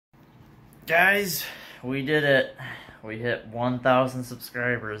Guys, we did it. We hit 1,000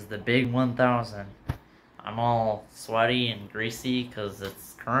 subscribers, the big 1,000. I'm all sweaty and greasy because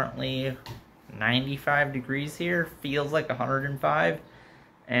it's currently 95 degrees here. Feels like 105.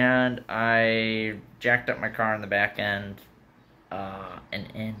 And I jacked up my car in the back end an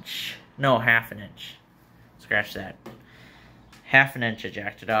inch. No, half an inch. Scratch that. Half an inch I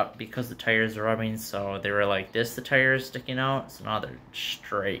jacked it up because the tires are rubbing, so they were like this, the tires sticking out, so now they're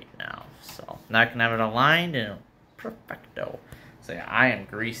straight now. So now I can have it aligned and perfecto. So yeah, I am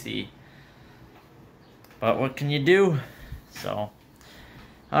greasy, but what can you do? So,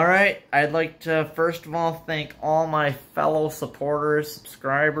 alright, I'd like to first of all thank all my fellow supporters,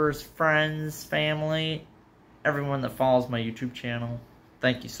 subscribers, friends, family, everyone that follows my YouTube channel.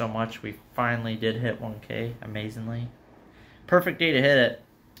 Thank you so much. We finally did hit 1K, amazingly. Perfect day to hit it.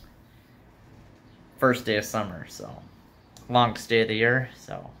 First day of summer, so longest day of the year,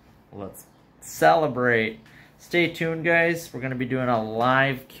 so let's celebrate. Stay tuned, guys. We're going to be doing a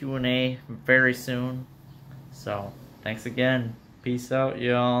live Q&A very soon. So thanks again. Peace out,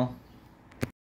 y'all.